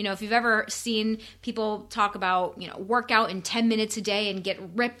 You know, if you've ever seen people talk about, you know, workout in 10 minutes a day and get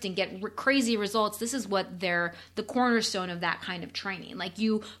ripped and get crazy results, this is what the cornerstone of that kind of training. Like,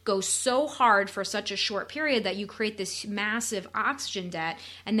 you go so hard for such a short period that you create this massive oxygen debt,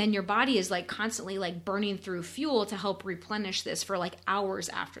 and then your body is like constantly like burning through fuel to help replenish this for like hours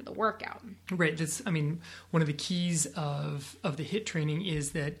after the workout. Right. That's, I mean, one of the keys of the HIIT training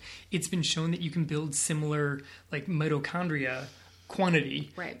is that it's been shown that you can build similar like mitochondria quantity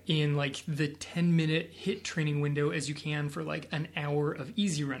in like the 10-minute HIIT training window as you can for like an hour of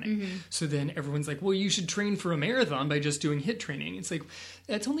easy running. So then everyone's like, well, you should train for a marathon by just doing HIIT training. It's like,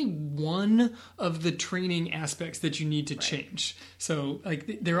 that's only one of the training aspects that you need to change. So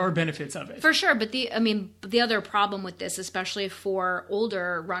like there are benefits of it. For sure. But the other problem with this, especially for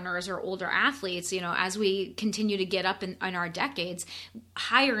older runners or older athletes, you know, as we continue to get up in our decades,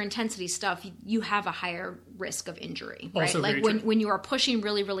 higher intensity stuff, you have a higher risk of injury, Also right? very Like true. when you are pushing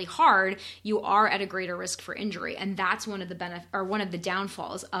really, really hard, you are at a greater risk for injury. And that's one of the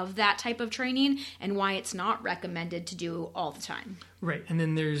downfalls of that type of training and why it's not recommended to do all the time. Right. And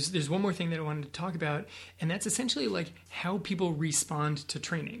then there's one more thing that I wanted to talk about, and that's essentially like how people respond to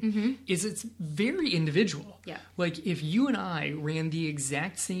training. Is it's very individual. Yeah. Like if you and I ran the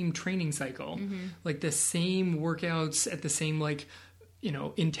exact same training cycle, like the same workouts at the same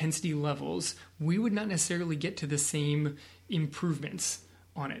intensity levels, we would not necessarily get to the same improvements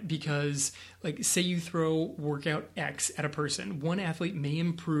on it, because like say you throw workout X at a person, one athlete may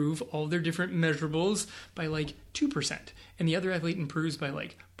improve all their different measurables by like 2% and the other athlete improves by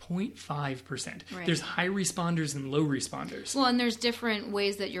like 0.5%. Right. There's high responders and low responders. Well, and there's different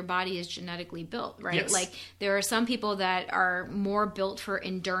ways that your body is genetically built, right? Yes. Like there are some people that are more built for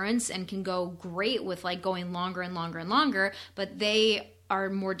endurance and can go great with like going longer and longer and longer, but they are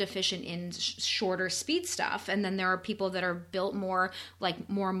more deficient in shorter speed stuff. And then there are people that are built more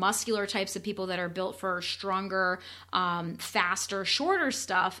muscular types of people that are built for stronger, faster, shorter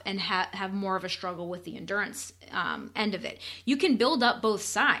stuff and have more of a struggle with the endurance end of it. You can build up both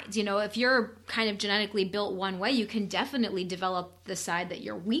sides. You know, if you're kind of genetically built one way, you can definitely develop the side that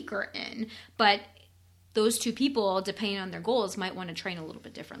you're weaker in. But those two people, depending on their goals, might want to train a little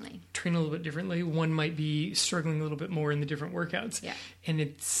bit differently. One might be struggling a little bit more in the different workouts. Yeah. And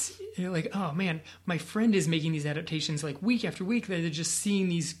it's like, oh man, my friend is making these adaptations like week after week. They're just seeing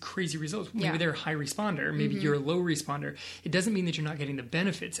these crazy results. Maybe they're a high responder. Maybe you're a low responder. It doesn't mean that you're not getting the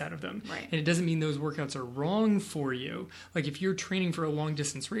benefits out of them. Right. And it doesn't mean those workouts are wrong for you. Like if you're training for a long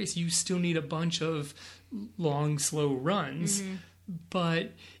distance race, you still need a bunch of long, slow runs.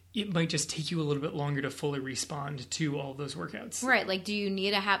 But it might just take you a little bit longer to fully respond to all those workouts. Right. Like, do you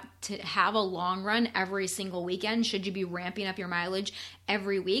need to have a long run every single weekend? Should you be ramping up your mileage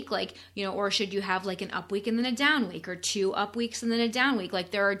every week? Like, you know, or should you have like an up week and then a down week, or 2 up weeks and then a down week?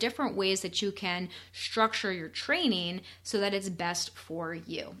 Like, there are different ways that you can structure your training so that it's best for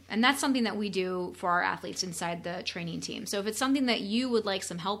you. And that's something that we do for our athletes inside the training team. So if it's something that you would like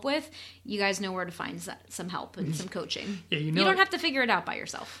some help with, you guys know where to find some help and some coaching. Yeah, you don't have to figure it out by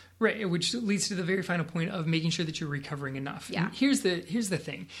yourself. Right, which leads to the very final point of making sure that you're recovering enough. Yeah. And here's the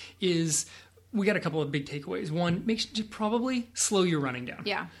thing, is we got a couple of big takeaways. One, make sure to probably slow your running down.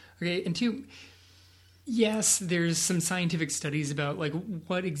 Yeah. Okay, and 2, yes, there's some scientific studies about like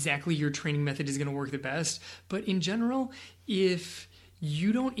what exactly your training method is going to work the best, but in general, if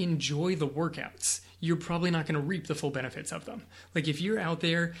you don't enjoy the workouts, you're probably not going to reap the full benefits of them. Like if you're out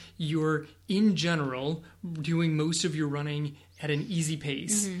there, you're in general doing most of your running at an easy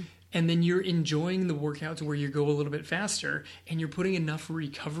pace, and then you're enjoying the workouts where you go a little bit faster, and you're putting enough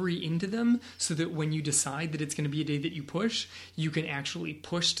recovery into them so that when you decide that it's going to be a day that you push, you can actually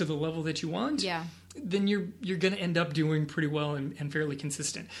push to the level that you want. Yeah. Then you're going to end up doing pretty well and fairly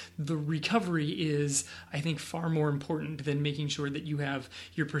consistent. The recovery is, I think, far more important than making sure that you have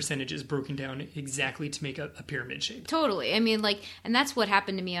your percentages broken down exactly to make a pyramid shape. Totally. I mean, like, and that's what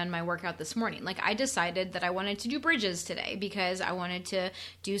happened to me on my workout this morning. Like, I decided that I wanted to do bridges today because I wanted to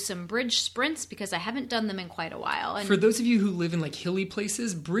do some bridge sprints because I haven't done them in quite a while. And for those of you who live in like hilly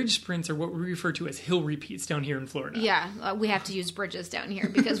places, bridge sprints are what we refer to as hill repeats down here in Florida. yeah, we have to use bridges down here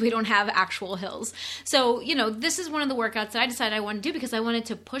because we don't have actual hills. So, you know, this is one of the workouts that I decided I wanted to do because I wanted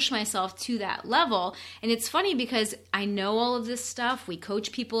to push myself to that level. And it's funny because I know all of this stuff. We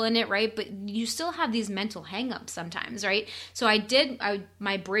coach people in it, right? But you still have these mental hangups sometimes, right? So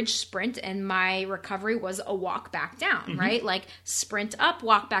my bridge sprint and my recovery was a walk back down, right? Like sprint up,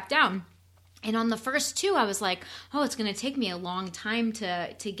 walk back down. And on the first 2, I was like, oh, it's going to take me a long time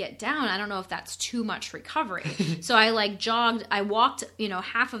to get down. I don't know if that's too much recovery. So I walked,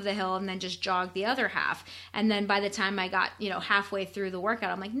 half of the hill and then just jogged the other half. And then by the time I got, halfway through the workout,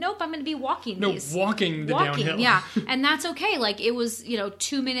 I'm like, nope, I'm going to be walking walking downhill. Yeah. And that's okay. Like it was,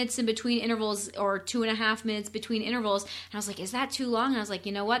 2 minutes in between intervals or 2.5 minutes between intervals. And I was like, is that too long? And I was like,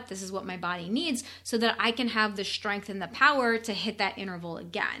 you know what? This is what my body needs so that I can have the strength and the power to hit that interval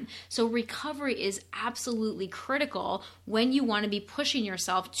again. So recovery is absolutely critical when you want to be pushing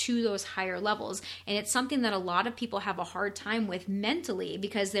yourself to those higher levels. And it's something that a lot of people have a hard time with mentally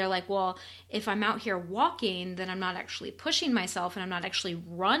because they're like, well, if I'm out here walking, then I'm not actually pushing myself and I'm not actually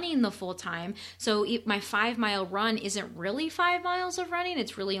running the full time. So my 5-mile run isn't really 5 miles of running.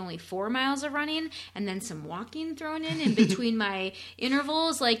 It's really only 4 miles of running and then some walking thrown in between my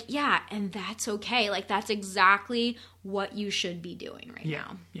intervals. Like, yeah, and that's okay. Like that's exactly what you should be doing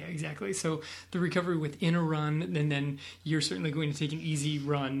now. Yeah, exactly. So the recovery within a run, and then you're certainly going to take an easy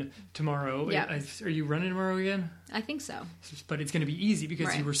run tomorrow. Yeah. Are you running tomorrow again? I think so. But it's going to be easy because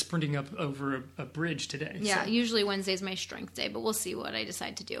Right. you were sprinting up over a bridge today. Yeah, So. usually Wednesday's my strength day, but we'll see what I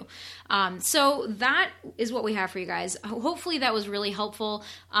decide to do. So that is what we have for you guys. Hopefully that was really helpful.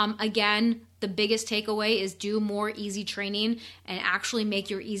 Again, the biggest takeaway is do more easy training and actually make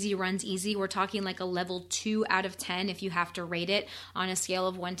your easy runs easy. We're talking like a level 2 out of 10 if you have to rate it on a scale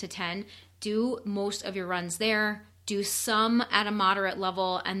of 1 to 10. Do most of your runs there. Do some at a moderate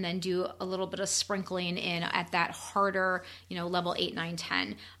level, and then do a little bit of sprinkling in at that harder, level 8, 9,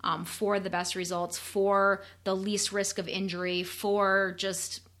 10 for the best results, for the least risk of injury, for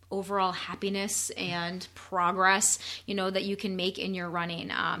just overall happiness and progress, that you can make in your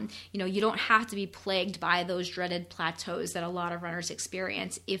running. You don't have to be plagued by those dreaded plateaus that a lot of runners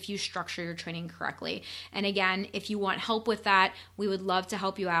experience if you structure your training correctly. And again, if you want help with that, we would love to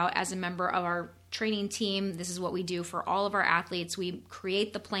help you out as a member of our training team. This is what we do for all of our athletes. We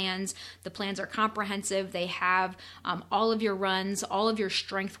create the plans. The plans are comprehensive. They have all of your runs, all of your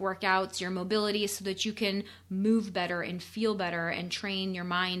strength workouts, your mobility, so that you can move better and feel better and train your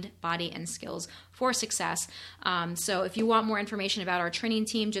mind, body, and skills for success. So if you want more information about our training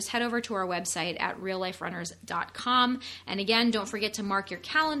team, just head over to our website at realliferunners.com. And again, don't forget to mark your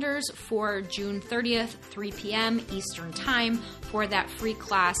calendars for June 30th, 3 p.m. Eastern Time for that free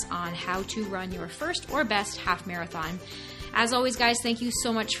class on how to run your first or best half marathon. As always, guys, thank you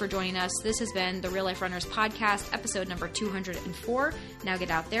so much for joining us. This has been the Real Life Runners Podcast, episode number 204. Now get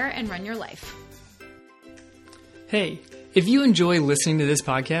out there and run your life. Hey, if you enjoy listening to this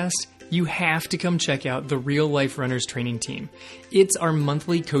podcast, you have to come check out the Real Life Runners Training Team. It's our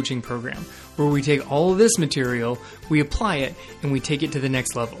monthly coaching program where we take all of this material, we apply it, and we take it to the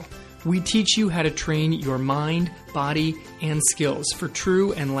next level. We teach you how to train your mind, body, and skills for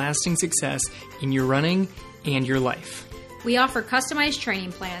true and lasting success in your running and your life. We offer customized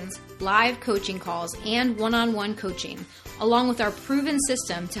training plans, live coaching calls, and one-on-one coaching, along with our proven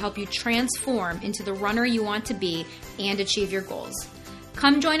system to help you transform into the runner you want to be and achieve your goals.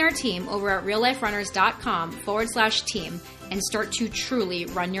 Come join our team over at realliferunners.com/team and start to truly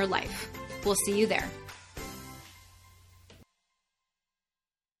run your life. We'll see you there.